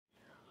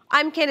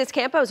I'm Candace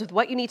Campos with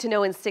what you need to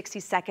know in 60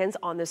 seconds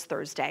on this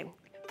Thursday.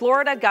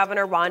 Florida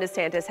Governor Ron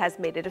DeSantis has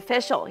made it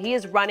official. He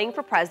is running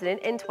for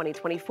president in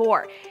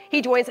 2024.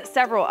 He joins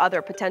several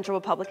other potential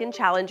Republican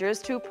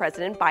challengers to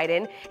President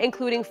Biden,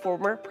 including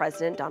former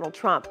President Donald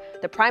Trump.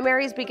 The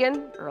primaries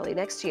begin early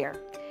next year.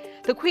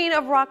 The queen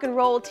of rock and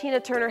roll,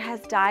 Tina Turner, has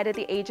died at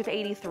the age of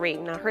 83.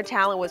 Now, her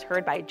talent was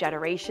heard by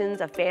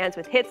generations of fans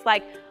with hits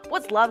like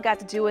What's Love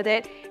Got to Do With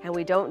It and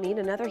We Don't Need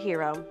Another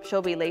Hero.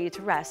 She'll be laid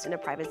to rest in a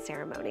private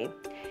ceremony.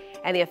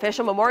 And the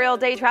official Memorial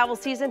Day travel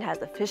season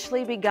has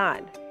officially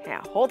begun.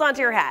 Now, hold on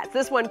to your hats.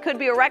 This one could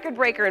be a record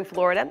breaker in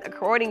Florida.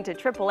 According to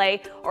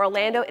AAA,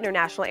 Orlando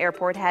International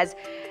Airport has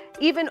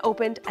even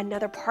opened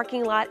another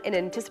parking lot in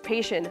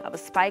anticipation of a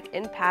spike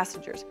in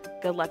passengers.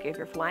 Good luck if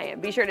you're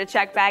flying. Be sure to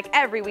check back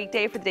every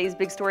weekday for today's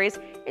big stories.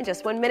 In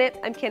just 1 minute,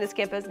 I'm Candace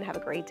Campos, and have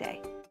a great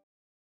day.